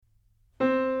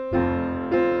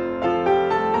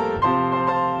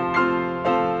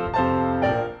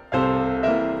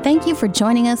you for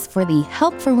joining us for the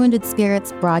Help for Wounded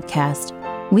Spirits broadcast.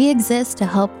 We exist to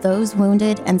help those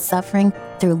wounded and suffering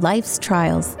through life's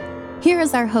trials. Here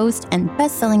is our host and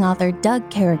best-selling author,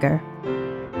 Doug Carriger.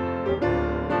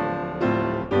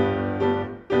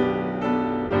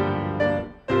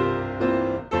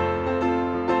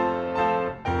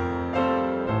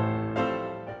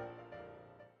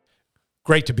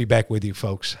 Great to be back with you,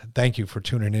 folks. Thank you for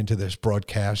tuning into this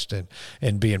broadcast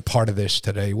and being part of this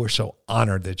today. We're so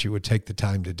honored that you would take the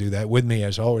time to do that. With me,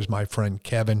 as always, my friend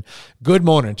Kevin. Good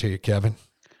morning to you, Kevin.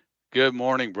 Good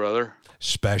morning, brother.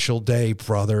 Special day,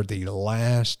 brother. The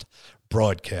last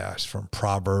broadcast from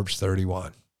Proverbs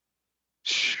 31.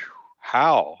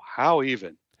 How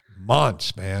even?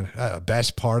 Months, man.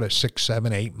 Best part of 6,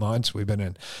 7, 8 months. We've been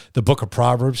in the book of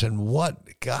Proverbs, and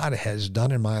what God has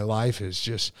done in my life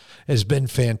has been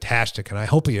fantastic, and I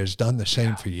hope he has done the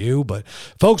same for you. But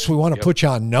folks, we want to put you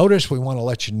on notice. We want to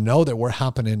let you know that we're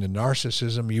hopping into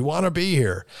narcissism. You want to be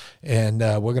here, and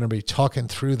we're going to be talking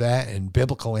through that and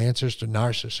biblical answers to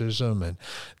narcissism. And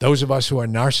those of us who are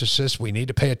narcissists, we need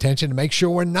to pay attention to make sure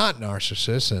we're not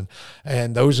narcissists,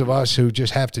 and those of us who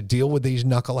just have to deal with these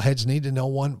knuckleheads need to know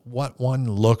what one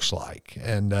looks like.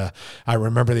 And I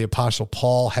remember the Apostle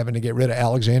Paul having to get rid of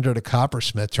Alexander the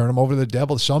coppersmith, turn him over to the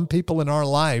devil. Some people in our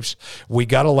lives we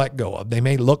got to let go of. They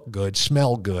may look good,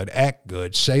 smell good, act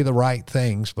good, say the right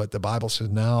things, but the Bible says,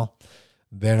 no,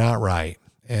 they're not right.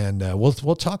 And we'll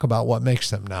talk about what makes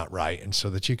them not right, and so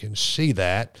that you can see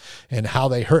that and how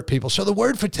they hurt people. So the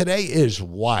word for today is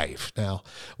wife. Now,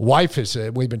 wife is,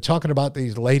 we've been talking about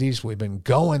these ladies. We've been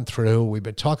going through. We've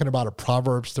been talking about a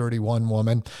Proverbs 31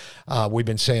 woman. We've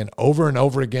been saying over and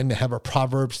over again, to have a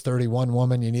Proverbs 31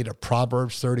 woman, you need a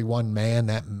Proverbs 31 man,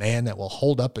 that man that will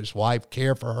hold up his wife,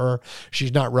 care for her.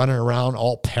 She's not running around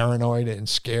all paranoid and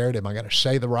scared. Am I going to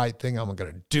say the right thing? Am I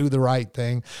going to do the right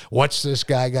thing? What's this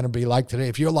guy going to be like today?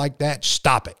 If you're like that,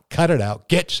 stop it, cut it out,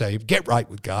 get saved, get right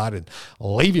with God, and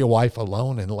leave your wife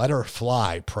alone and let her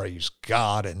fly. Praise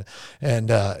God. And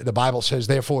the Bible says,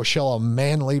 therefore shall a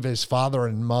man leave his father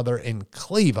and mother and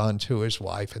cleave unto his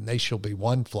wife, and they shall be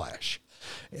one flesh.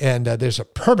 And there's a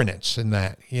permanence in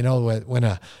that.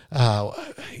 When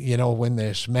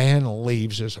this man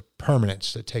leaves, there's a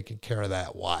permanence to taking care of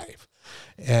that wife.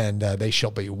 And they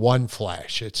shall be one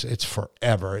flesh. It's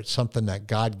forever. It's something that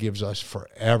God gives us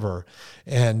forever.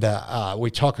 And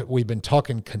we've been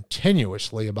talking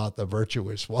continuously about the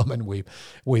virtuous woman.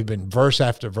 We've been verse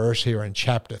after verse here in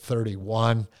chapter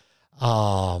 31.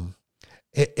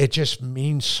 It just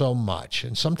means so much.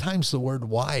 And sometimes the word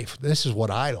wife, this is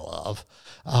what I love,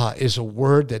 is a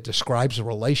word that describes a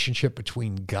relationship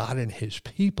between God and his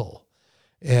people.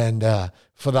 And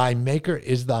for thy maker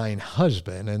is thine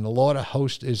husband, and the Lord of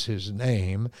hosts is his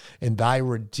name, and thy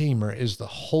Redeemer is the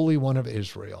Holy One of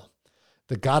Israel.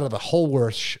 The God of the whole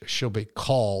earth shall be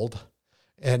called.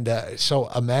 And so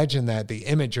imagine that, the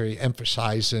imagery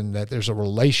emphasizing that there's a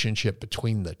relationship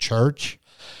between the church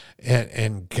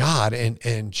and God,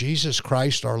 and Jesus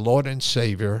Christ, our Lord and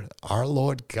Savior, our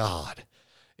Lord God,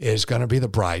 is going to be the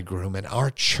bridegroom, and our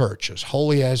church, as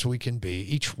holy as we can be,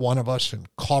 each one of us and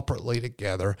corporately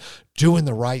together, doing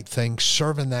the right thing,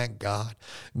 serving that God.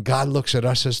 God looks at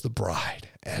us as the bride,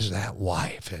 as that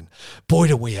wife, and boy,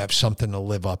 do we have something to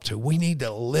live up to. We need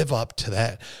to live up to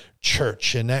that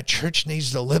church, and that church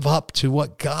needs to live up to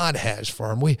what God has for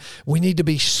them. We need to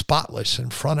be spotless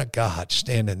in front of God,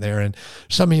 standing there. And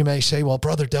some of you may say, well,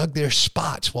 Brother Doug, there's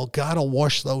spots. Well, God will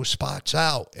wash those spots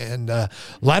out, and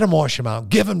let him wash them out.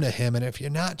 Give them to him. And if you're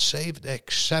not saved,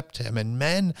 accept him. And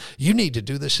men, you need to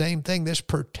do the same thing. This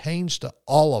pertains to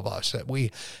all of us, that we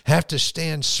have to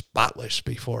stand spotless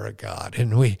before a God,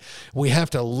 and we have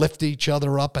to lift each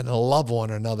other up and love one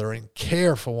another and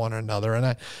care for one another.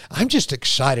 And I'm just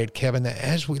excited, Kevin, that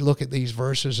as we look at these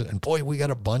verses, and boy, we got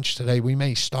a bunch today. We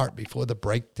may start before the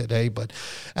break today, but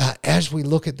as we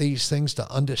look at these things, to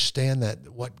understand that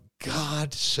what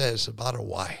God says about a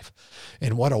wife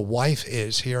and what a wife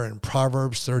is here in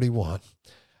Proverbs 31.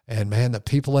 And man, the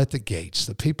people at the gates,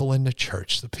 the people in the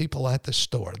church, the people at the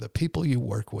store, the people you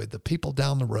work with, the people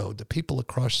down the road, the people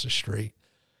across the street,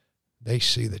 they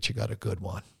see that you got a good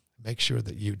one. Make sure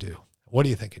that you do. What are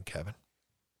you thinking, Kevin?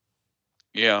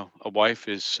 Yeah, a wife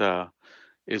is a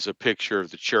picture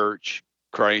of the church.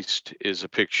 Christ is a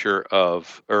picture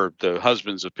of, or the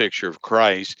husband's a picture of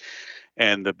Christ,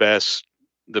 and the best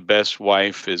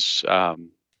wife is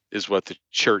what the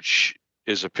church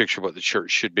is, a picture of what the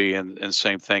church should be, and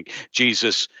same thing.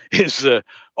 Jesus is the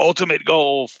ultimate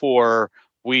goal for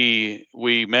we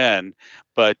men,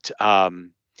 but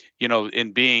in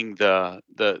being the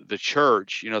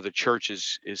church, the church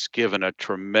is given a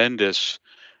tremendous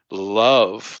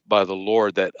love by the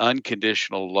Lord, that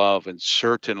unconditional love. And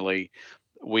certainly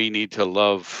we need to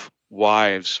love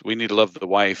wives. We need to love the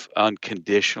wife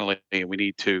unconditionally. And we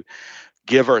need to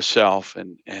give ourselves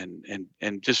and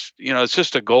just, it's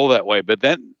just a goal that way. But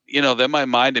then, then my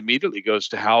mind immediately goes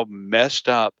to how messed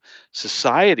up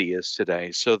society is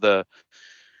today. So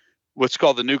what's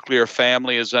called the nuclear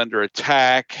family is under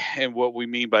attack. And what we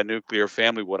mean by nuclear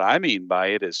family, what I mean by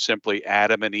it is simply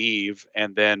Adam and Eve,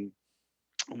 and then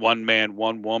one man,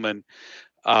 one woman,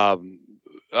 um,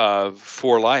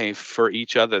 for life for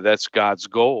each other. That's God's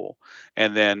goal.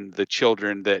 And then the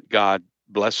children that God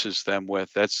blesses them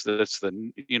with, that's the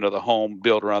the home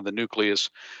built around the nucleus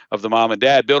of the mom and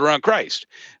dad, built around Christ.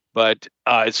 But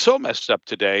it's so messed up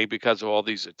today because of all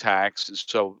these attacks, and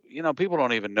so people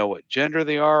don't even know what gender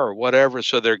they are or whatever.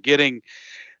 So they're getting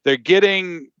to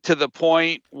the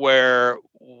point where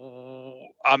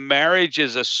a marriage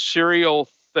is a serial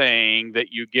thing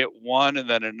that you get one and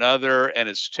then another, and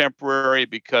it's temporary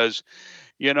because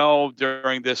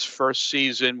during this first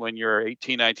season when you're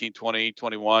 18, 19, 20,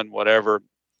 21, whatever,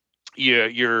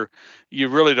 you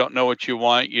really don't know what you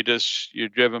want. You're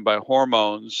driven by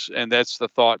hormones, and that's the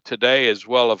thought today as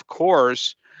well. Of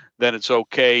course, then it's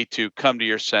okay to come to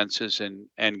your senses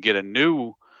and get a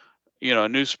new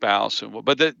spouse.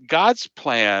 But God's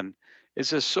plan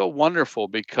is just so wonderful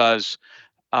because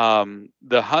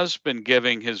the husband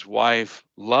giving his wife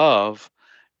love,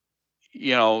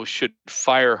 should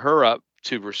fire her up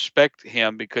to respect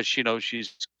him because she knows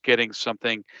she's getting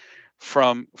something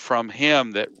from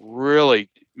him that really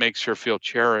makes her feel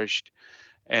cherished.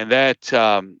 And that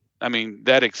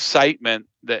that excitement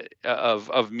that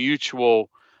of mutual,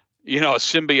 a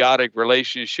symbiotic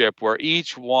relationship where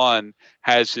each one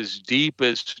has his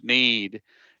deepest need.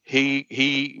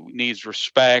 He needs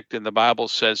respect, and the Bible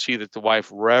says, "See that the wife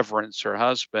reverence her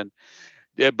husband."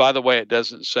 By the way, it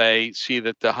doesn't say, "See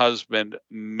that the husband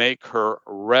make her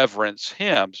reverence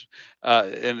him,"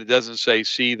 and it doesn't say,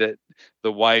 "See that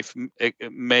the wife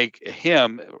make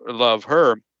him love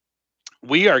her."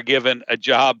 We are given a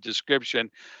job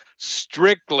description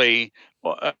strictly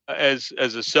as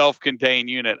a self-contained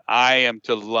unit. I am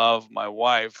to love my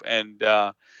wife, and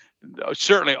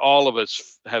certainly all of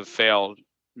us have failed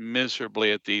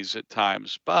miserably at these at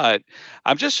times. But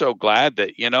I'm just so glad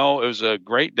that it was a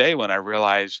great day when I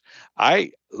realized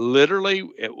I literally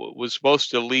was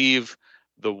supposed to leave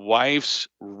the wife's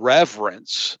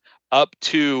reverence up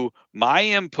to my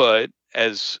input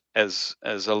as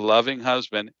a loving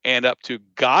husband, and up to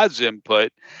God's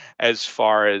input as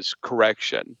far as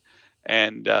correction.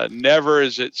 And never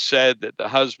is it said that the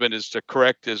husband is to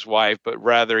correct his wife, but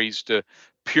rather he's to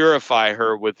purify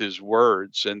her with his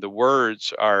words. And the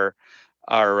words are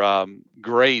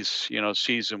grace,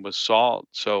 seasoned with salt.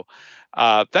 So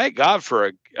thank God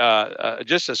for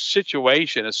just a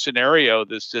situation, a scenario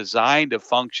that's designed to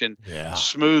function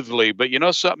smoothly. But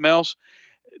something else,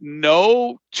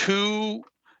 no two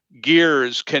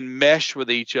gears can mesh with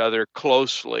each other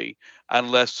closely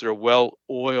unless they're well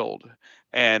oiled.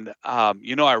 And I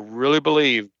really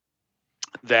believe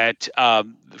that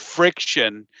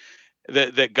friction,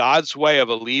 that God's way of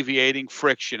alleviating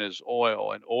friction is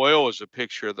oil, and oil is a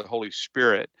picture of the Holy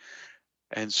Spirit.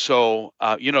 And so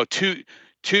two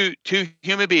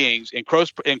human beings in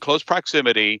close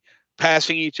proximity,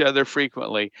 passing each other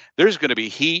frequently, there's going to be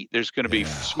heat, there's going to be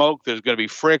smoke, there's going to be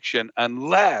friction,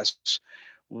 unless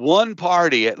one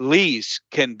party at least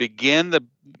can begin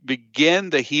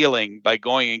the healing by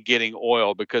going and getting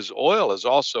oil, because oil is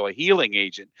also a healing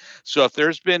agent. So if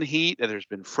there's been heat and there's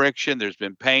been friction, there's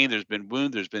been pain, there's been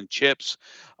wound, there's been chips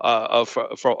off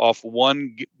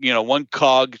one one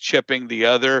cog chipping the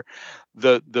other,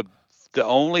 the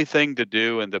only thing to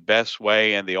do, and the best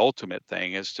way and the ultimate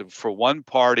thing, is for one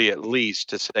party at least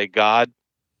to say, "God,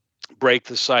 break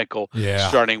the cycle,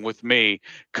 starting with me.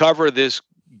 Cover this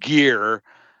gear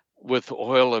with the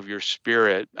oil of your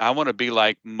Spirit." I want to be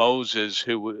like Moses,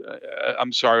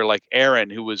 like Aaron,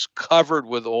 who was covered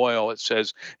with oil. It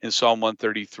says in Psalm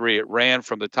 133, it ran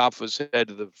from the top of his head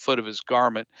to the foot of his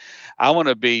garment. I want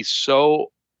to be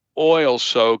so oil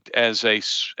soaked as a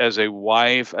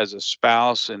wife, as a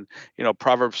spouse. And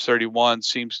Proverbs 31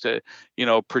 seems to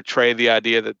portray the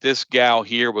idea that this gal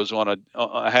here was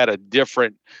had a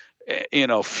different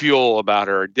fuel about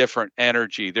her, a different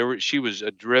energy. She was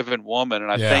a driven woman.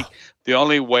 And I think the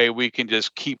only way we can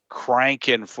just keep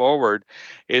cranking forward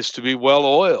is to be well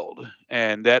oiled.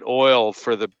 And that oil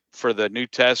for the New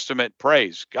Testament,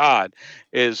 praise God,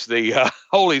 is the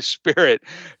Holy Spirit,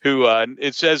 who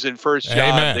it says in First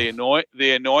John,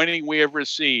 the anointing we have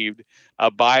received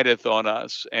abideth on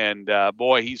us. And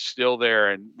boy, he's still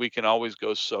there, and we can always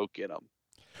go soak in him.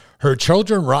 Her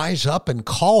children rise up and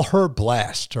call her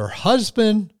blessed. Her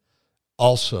husband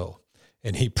also,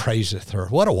 and he praiseth her.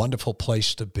 What a wonderful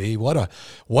place to be. What a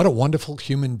wonderful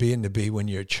human being to be when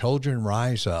your children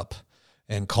rise up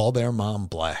and call their mom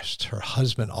blessed. Her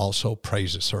husband also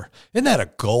praises her. Isn't that a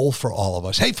goal for all of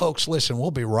us? Hey, folks, listen, we'll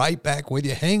be right back with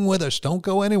you. Hang with us. Don't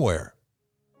go anywhere.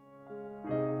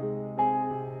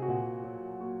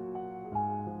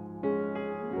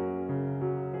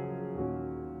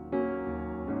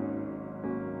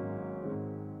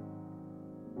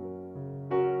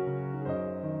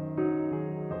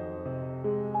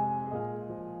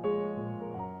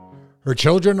 Her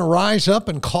children arise up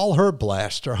and call her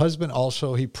blessed. Her husband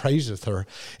also, he praiseth her.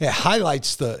 It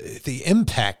highlights the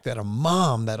impact that a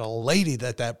mom, that a lady,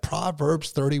 that Proverbs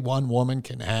 31 woman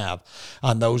can have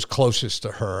on those closest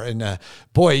to her. And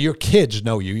boy, your kids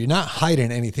know you. You're not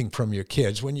hiding anything from your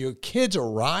kids. When your kids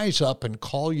arise up and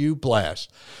call you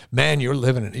blessed, man,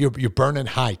 you're burning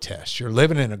high test. You're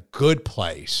living in a good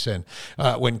place. And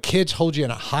when kids hold you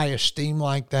in a high esteem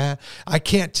like that, I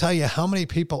can't tell you how many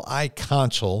people I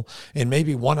counsel, and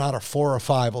maybe 1 out of 4 or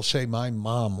 5 will say, my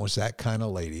mom was that kind of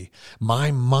lady.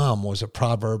 My mom was a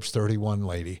Proverbs 31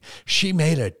 lady. She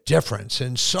made a difference.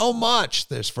 And so much,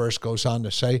 this verse goes on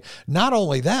to say, not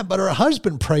only that, but her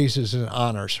husband praises and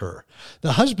honors her.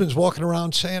 The husband's walking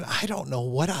around saying, I don't know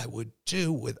what I would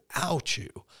do without you.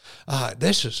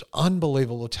 This is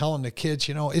unbelievable. Telling the kids,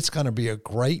 it's going to be a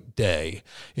great day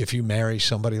if you marry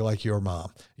somebody like your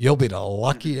mom. You'll be the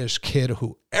luckiest kid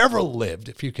who ever lived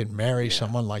if you can marry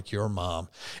someone like your mom.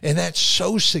 And that's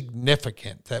so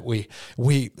significant that we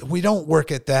don't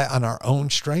work at that on our own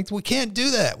strength. We can't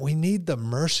do that. We need the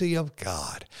mercy of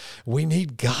God. We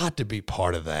need God to be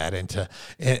part of that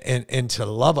and to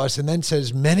love us. And then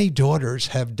says, many daughters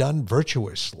have done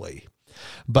virtuously,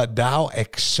 but thou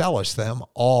excellest them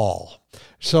all.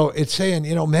 So it's saying,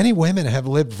 many women have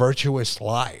lived virtuous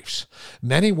lives.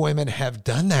 Many women have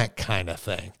done that kind of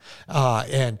thing.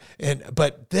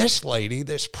 But this lady,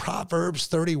 this Proverbs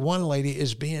 31 lady,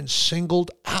 is being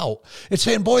singled out. It's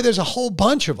saying, boy, there's a whole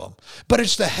bunch of them, but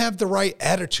it's to have the right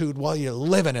attitude while you're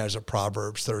living as a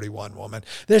Proverbs 31 woman.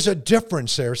 There's a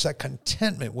difference there. It's that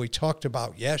contentment we talked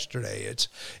about yesterday.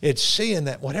 It's seeing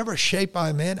that whatever shape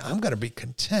I'm in, I'm going to be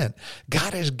content.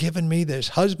 God has given me this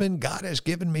husband. God has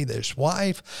given me this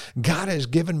wife. God has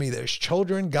given me this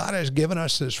children. God has given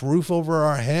us this roof over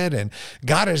our head, and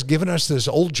God has given us this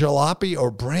old jalopy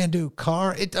or brand new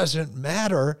car. It doesn't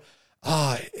matter.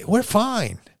 We're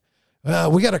fine.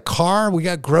 We got a car, we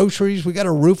got groceries, we got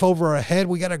a roof over our head,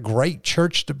 we got a great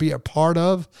church to be a part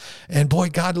of. And boy,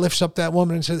 God lifts up that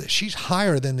woman and says, she's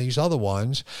higher than these other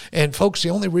ones. And folks,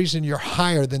 the only reason you're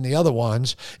higher than the other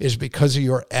ones is because of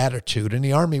your attitude. In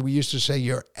the Army, we used to say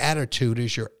your attitude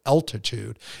is your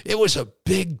altitude. It was a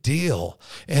big deal.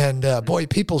 And boy,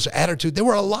 people's attitude, there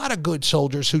were a lot of good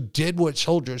soldiers who did what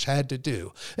soldiers had to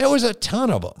do. There was a ton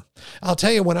of them. I'll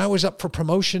tell you, when I was up for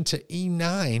promotion to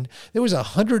E9, there was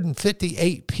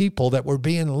 158 people that were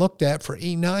being looked at for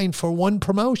E9 for one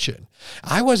promotion.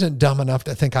 I wasn't dumb enough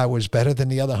to think I was better than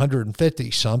the other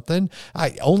 150 something.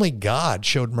 Only God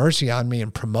showed mercy on me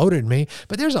and promoted me.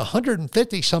 But there's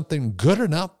 150 something good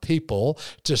enough people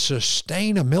to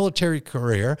sustain a military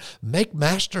career, make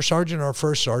master sergeant or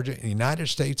first sergeant in the United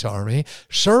States Army,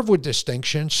 serve with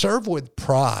distinction, serve with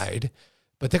pride.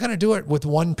 But they're going to do it with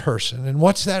one person. And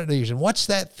what's that reason? What's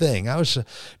that thing? I was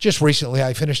just recently,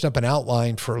 I finished up an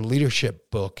outline for a leadership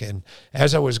book. And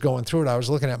as I was going through it, I was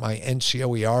looking at my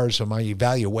NCOERs or my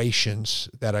evaluations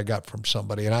that I got from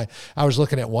somebody. And I was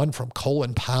looking at one from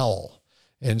Colin Powell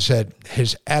and said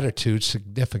his attitude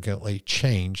significantly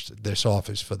changed this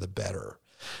office for the better.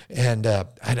 And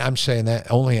I'm saying that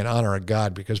only in honor of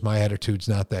God because my attitude's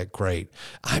not that great.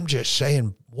 I'm just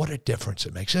saying what a difference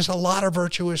it makes. There's a lot of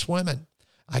virtuous women.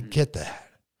 I get that.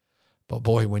 But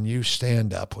boy, when you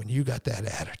stand up, when you got that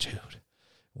attitude,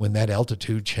 when that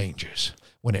altitude changes,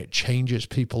 when it changes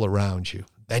people around you,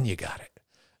 then you got it.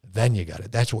 Then you got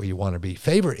it. That's where you want to be.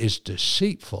 Favor is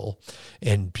deceitful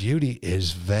and beauty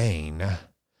is vain.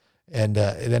 And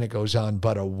then it goes on,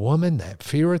 but a woman that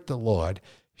feareth the Lord,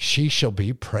 she shall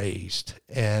be praised.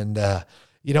 And,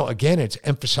 again, it's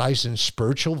emphasizing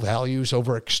spiritual values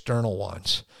over external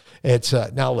ones. It's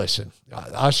now listen,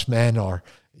 us men are,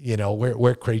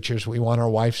 we're creatures. We want our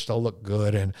wives to look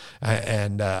good, and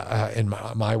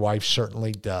my wife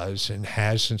certainly does and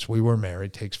has since we were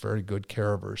married. Takes very good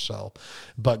care of herself.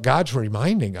 But God's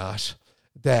reminding us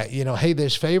that hey,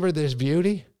 there's favor, there's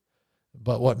beauty,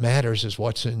 but what matters is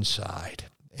what's inside.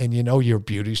 and your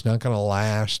beauty's not going to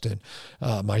last. And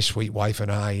my sweet wife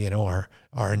and I,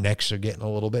 our necks are getting a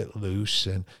little bit loose,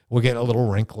 and we're getting a little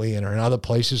wrinkly, and in other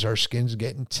places our skin's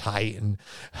getting tight.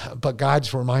 But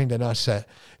God's reminding us that,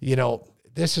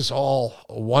 this is all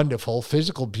wonderful.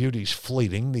 Physical beauty's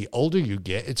fleeting. The older you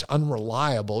get, it's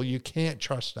unreliable. You can't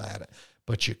trust that.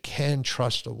 But you can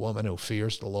trust a woman who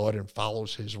fears the Lord and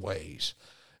follows his ways.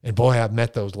 And boy, I've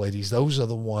met those ladies. Those are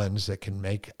the ones that can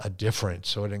make a difference.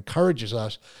 So it encourages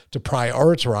us to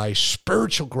prioritize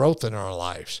spiritual growth in our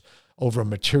lives over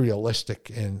materialistic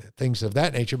and things of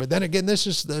that nature. But then again, this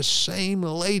is the same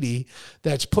lady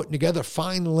that's putting together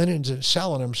fine linens and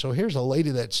selling them. So here's a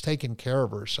lady that's taking care of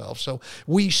herself. So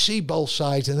we see both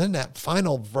sides. And then that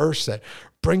final verse that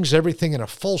brings everything in a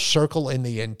full circle in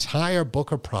the entire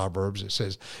book of Proverbs. It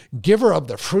says, give her of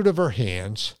the fruit of her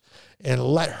hands, and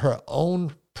let her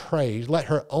own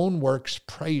works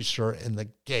praise her in the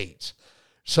gates.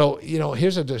 So,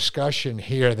 here's a discussion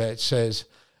here that says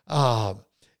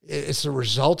it's the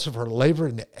results of her labor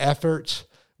and efforts.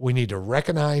 We need to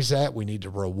recognize that. We need to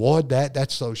reward that.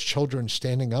 That's those children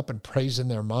standing up and praising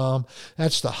their mom.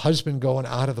 That's the husband going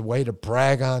out of the way to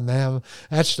brag on them.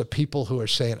 That's the people who are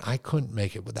saying, I couldn't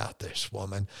make it without this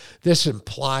woman. This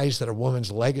implies that a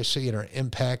woman's legacy and her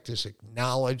impact is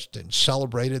acknowledged and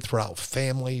celebrated throughout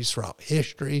families, throughout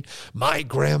history. My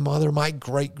grandmother, my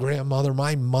great-grandmother,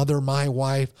 my mother, my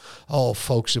wife. Oh,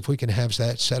 folks, if we can have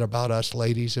that said about us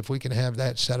ladies, if we can have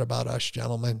that said about us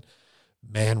gentlemen,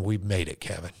 man, we've made it,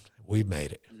 Kevin. We've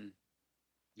made it.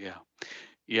 Yeah.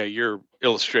 Yeah. Your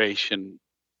illustration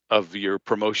of your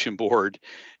promotion board,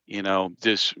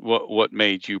 this, what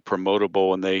made you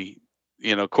promotable, and they,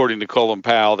 according to Colin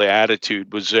Powell, the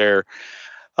attitude was there.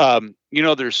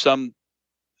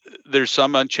 There's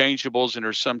some unchangeables and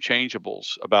there's some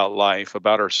changeables about life,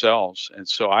 about ourselves. And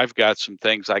so I've got some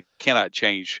things I cannot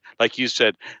change. Like you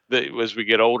said, as we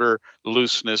get older,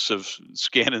 looseness of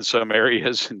skin in some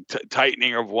areas and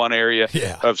tightening of one area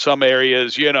of some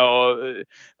areas,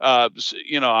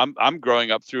 I'm growing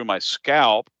up through my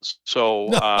scalp. So,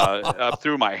 up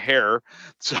through my hair.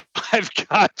 So I've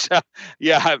got,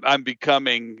 I'm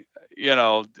becoming,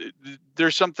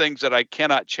 there's some things that I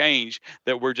cannot change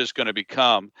that we're just going to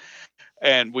become.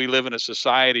 And we live in a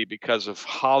society, because of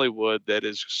Hollywood, that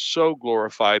is so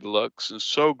glorified looks and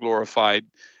so glorified,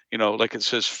 like it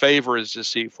says, favor is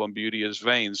deceitful and beauty is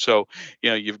vain. So,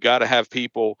 you've got to have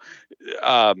people,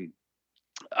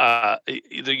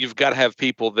 you've got to have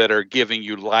people that are giving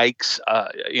you likes,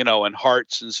 and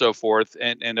hearts and so forth.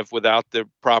 And if without the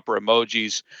proper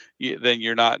emojis, then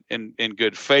you're not in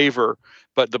good favor.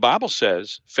 But the Bible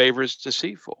says favor is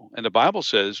deceitful, and the Bible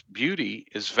says beauty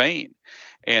is vain.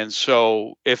 And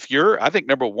so I think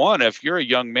number one, if you're a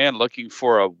young man looking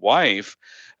for a wife,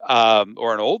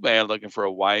 or an old man looking for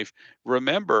a wife,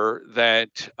 remember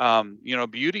that,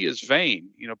 beauty is vain,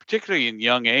 particularly in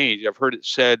young age. I've heard it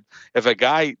said, if a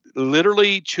guy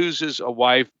literally chooses a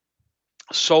wife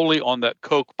solely on that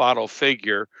Coke bottle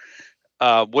figure,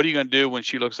 what are you going to do when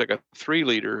she looks like a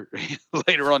 3-liter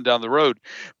later on down the road?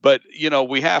 But,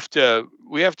 we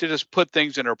have to just put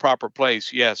things in their proper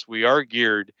place. Yes, we are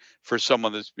geared for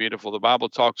someone that's beautiful. The Bible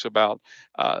talks about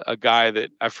a guy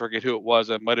that, I forget who it was.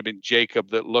 It might have been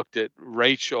Jacob, that looked at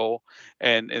Rachel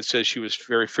and says she was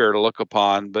very fair to look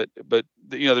upon. But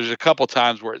there's a couple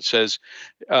times where it says,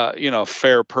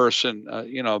 fair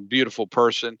person, beautiful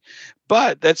person.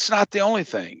 But that's not the only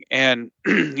thing. And,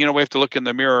 we have to look in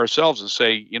the mirror ourselves and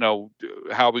say,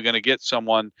 how are we going to get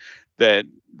someone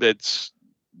that's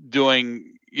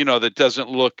doing, that doesn't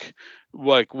look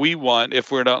like we want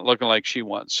if we're not looking like she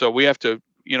wants. So we have to,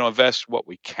 invest what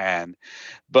we can.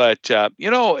 But,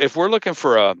 if we're looking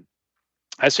for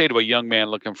I say to a young man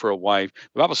looking for a wife,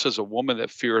 the Bible says, a woman that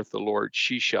feareth the Lord,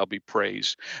 she shall be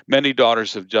praised. Many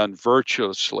daughters have done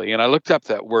virtuously. And I looked up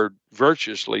that word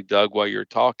virtuously, Doug, while you're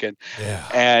talking. Yeah.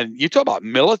 And you talk about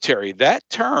military. That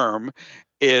term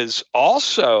is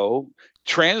also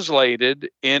translated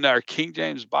in our King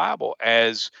James Bible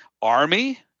as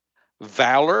army,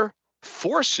 valor,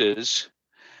 forces,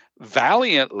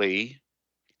 valiantly,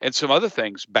 and some other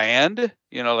things. Band,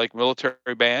 like military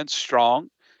band, strong,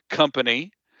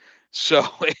 company. So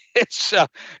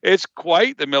it's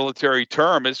quite the military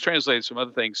term. It's translated some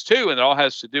other things too, and it all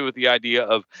has to do with the idea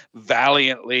of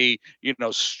valiantly,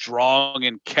 strong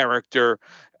in character,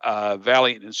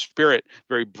 valiant in spirit,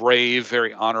 very brave,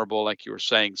 very honorable, like you were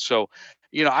saying. So,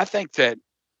 I think that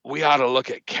we ought to look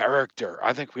at character.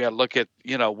 I think we ought to look at,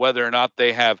 whether or not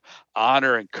they have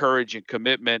honor and courage and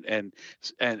commitment, and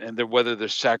whether they're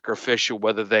sacrificial,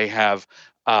 whether they have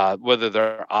whether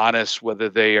they're honest, whether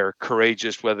they are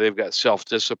courageous, whether they've got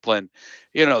self-discipline.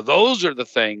 Those are the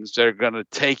things that are going to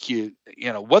take you.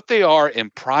 What they are in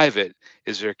private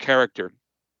is their character.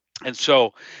 And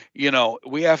so,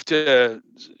 we have to,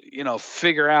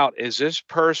 figure out, is this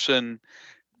person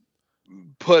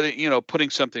putting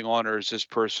something on, or is this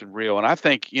person real? And I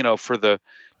think,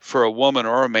 for a woman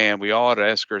or a man, we ought to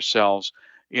ask ourselves,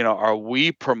 are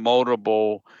we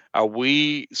promotable? Are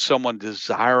we someone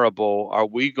desirable? Are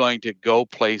we going to go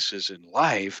places in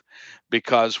life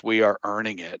because we are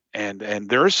earning it? And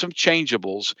there are some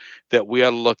changeables that we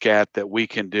ought to look at that we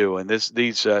can do. And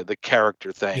the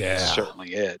character thing is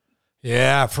certainly it.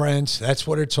 Yeah, friends, that's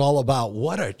what it's all about.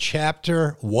 What a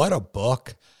chapter, what a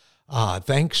book.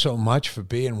 Thanks so much for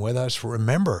being with us.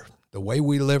 Remember, the way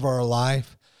we live our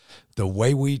life, the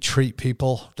way we treat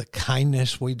people, the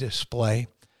kindness we display,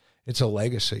 it's a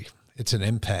legacy. It's an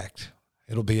impact.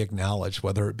 It'll be acknowledged,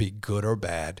 whether it be good or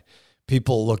bad.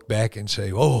 People look back and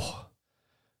say, oh,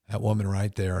 that woman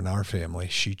right there in our family,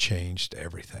 she changed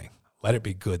everything. Let it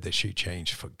be good that she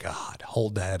changed for God.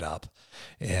 Hold that up.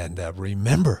 And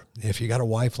remember, if you got a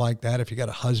wife like that, if you got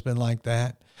a husband like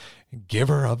that, give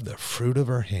her of the fruit of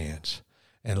her hands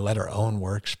and let her own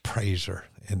works praise her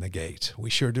in the gates. We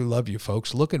sure do love you,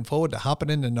 folks. Looking forward to hopping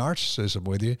into narcissism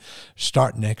with you.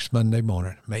 Start next Monday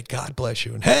morning. May God bless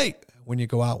you. And hey, when you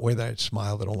go out with that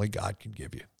smile that only God can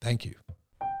give you. Thank you.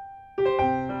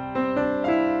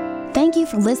 Thank you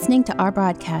for listening to our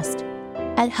broadcast.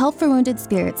 At Help for Wounded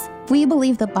Spirits, we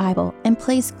believe the Bible and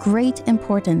place great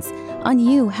importance on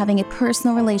you having a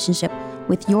personal relationship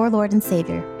with your Lord and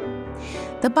Savior.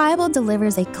 The Bible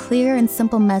delivers a clear and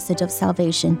simple message of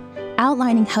salvation,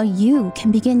 outlining how you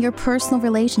can begin your personal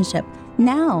relationship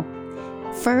now.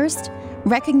 First,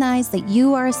 recognize that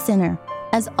you are a sinner,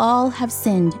 as all have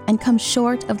sinned and come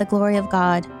short of the glory of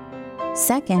God.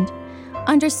 Second,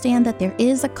 understand that there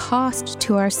is a cost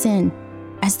to our sin,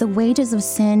 as the wages of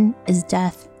sin is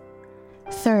death.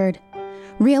 Third,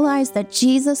 realize that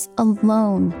Jesus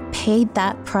alone paid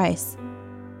that price.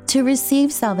 To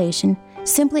receive salvation,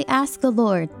 simply ask the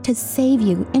Lord to save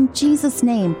you in Jesus'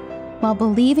 name, while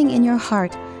believing in your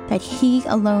heart that He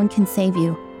alone can save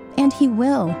you, and He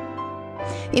will.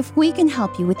 If we can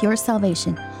help you with your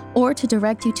salvation or to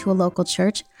direct you to a local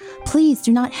church, please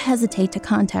do not hesitate to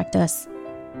contact us.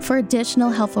 For additional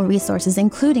helpful resources,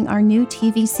 including our new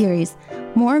TV series,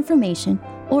 more information,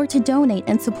 or to donate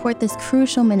and support this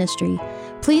crucial ministry,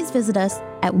 please visit us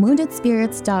at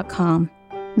woundedspirits.com.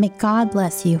 May God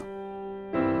bless you.